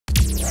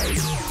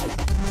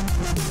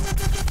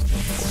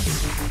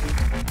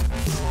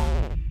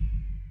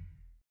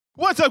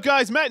What's up,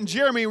 guys? Matt and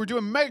Jeremy. We're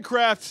doing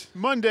MegaCraft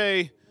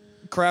Monday.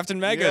 Craft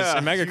and Megas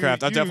and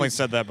MegaCraft. I've definitely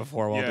said that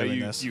before while doing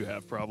this. You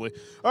have probably.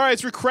 All right,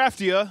 it's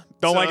Recraftia.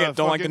 Don't like it.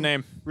 Don't like the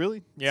name.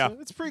 Really? Yeah.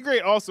 It's a pretty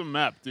great, awesome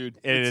map, dude.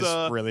 It is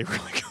really,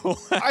 really cool,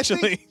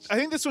 actually. I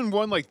think this one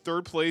won like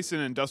 3rd place in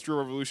Industrial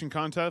Revolution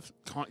contest.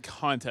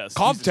 Contest.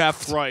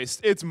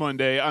 Christ, it's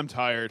Monday. I'm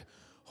tired.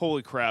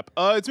 Holy crap.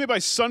 It's made by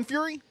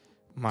Sunfury.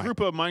 Group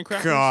of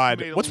Minecrafters.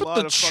 God. What's with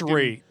the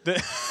tree?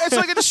 It's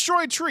like a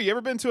destroyed tree. You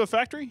ever been to a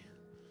factory?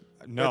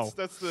 No.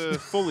 That's the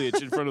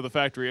foliage in front of the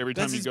factory every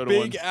time you go to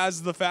one. That's as big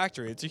as the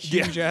factory. It's a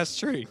huge-ass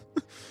tree.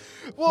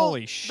 Well,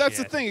 holy shit. That's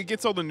the thing. It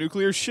gets all the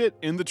nuclear shit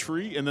in the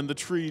tree, and then the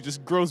tree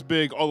just grows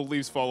big, all the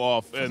leaves fall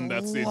off, and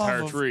that's the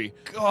entire tree.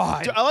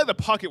 God. Dude, I like the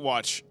pocket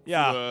watch.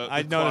 Yeah,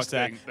 I noticed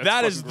that.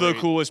 That is the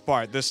coolest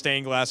part, the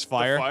stained glass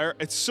fire. The fire.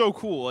 It's so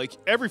cool. Like,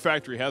 every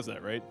factory has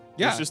that, right?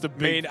 Yeah. It's just a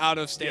big, made out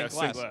of stained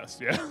glass. Stained glass.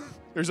 Yeah.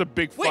 There's a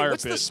big fire pit. Wait,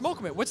 what's the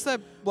smoke of it? What's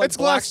that, like, it's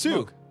black glass,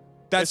 smoke? too.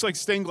 That's like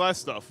stained glass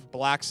stuff.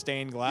 Black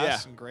stained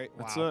glass? Yeah. Great.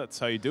 Wow. That's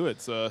how you do it.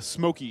 It's a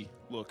smoky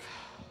look.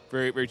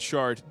 Very, very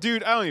charred.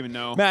 Dude, I don't even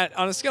know. Matt,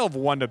 on a scale of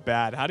 1 to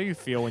bad, how do you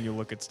feel when you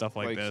look at stuff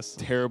like this?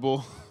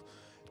 Terrible.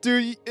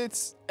 Dude,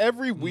 it's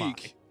every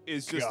week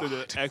is just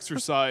an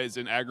exercise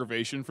in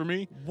aggravation for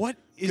me. What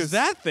is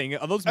that thing?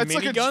 Are those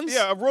miniguns?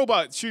 Yeah, a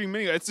robot shooting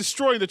miniguns. It's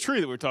destroying the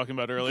tree that we were talking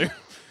about earlier.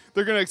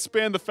 They're gonna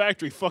expand the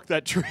factory. Fuck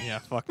that tree. Yeah,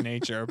 fuck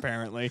nature.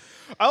 Apparently,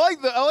 I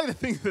like the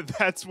thing that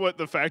that's what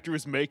the factory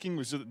was making,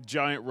 was just a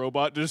giant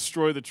robot to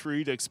destroy the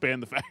tree to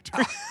expand the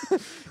factory.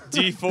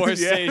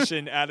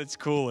 Deforestation at its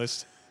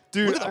coolest.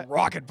 Dude, look at the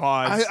rocket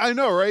pods. I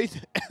know, right?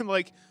 And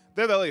like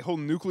they have that like whole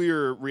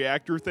nuclear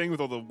reactor thing with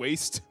all the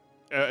waste.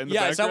 In the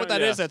background. Is that what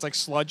that is? That's like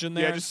sludge in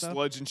there. Yeah, just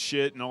sludge and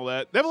shit and all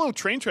that. They have a little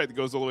train track that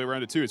goes all the way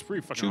around it too. It's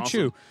pretty fucking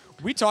awesome.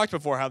 We talked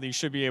before how you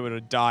should be able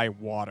to dye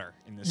water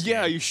in this game.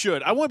 Yeah, you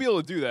should. I want to be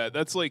able to do that.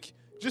 That's like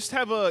just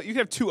have you can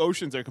have 2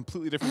 oceans that are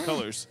completely different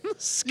colors.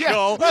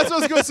 Skull. Yeah, that's what I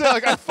was gonna say.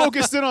 Like I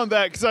focused in on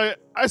that because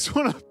I just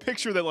want to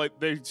picture that like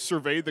they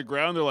surveyed the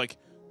ground. They're like,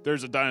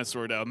 there's a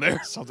dinosaur down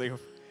there. Something.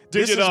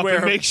 Dig it up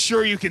and make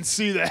sure you can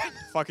see that.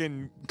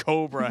 Fucking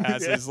Cobra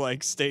has his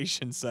like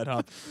station set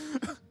up.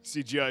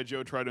 See G.I.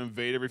 Joe try to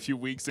invade every few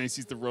weeks, and he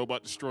sees the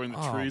robot destroying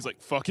the tree. He's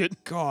like, fuck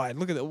it. God,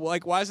 look at that.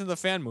 Like, why isn't the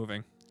fan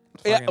moving?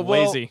 Yeah, well,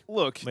 lazy.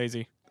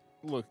 Lazy.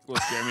 Look,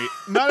 Jeremy.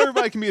 Not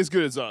everybody can be as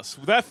good as us.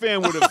 That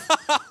fan would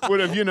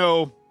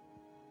have,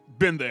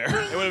 been there.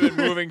 It would have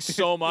been moving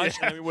so much,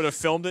 and we would have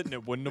filmed it, and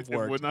it wouldn't have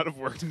worked. It would not have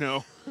worked.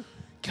 No.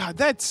 God,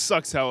 that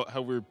sucks. How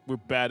we're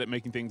bad at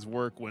making things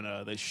work when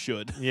they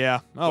should. Yeah.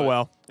 Oh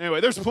well. Anyway,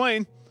 there's a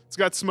plane. It's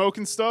got smoke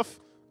and stuff.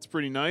 It's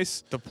pretty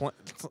nice. The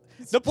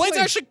plane's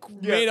actually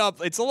made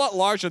up. It's a lot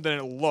larger than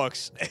it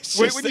looks. It's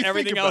just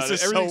everything else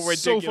is so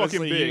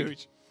ridiculously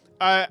huge.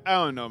 I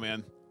don't know,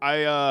 man.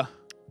 I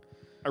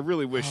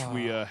really wish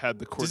we had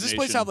the coordination. Does this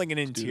place have like an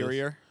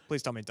interior?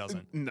 Please tell me it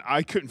doesn't. No,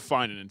 I couldn't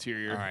find an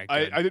interior. All right,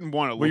 I didn't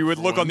want to look. Well, you would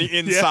look on the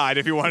inside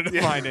if you wanted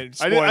to find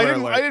it. I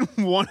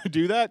didn't want to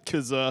do that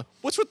because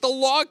what's with the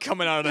log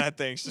coming out of that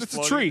thing? It's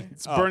a tree.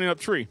 It's a burning up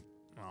tree.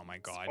 Oh my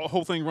god. The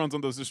whole thing runs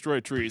on those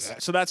destroyed trees.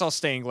 So that's all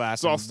stained glass.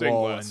 It's all stained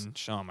glass.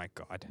 Oh my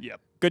god.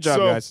 Yep. Good job,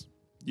 guys.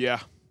 Yeah,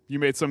 you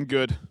made some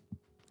good.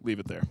 Leave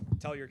it there.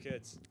 Tell your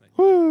kids.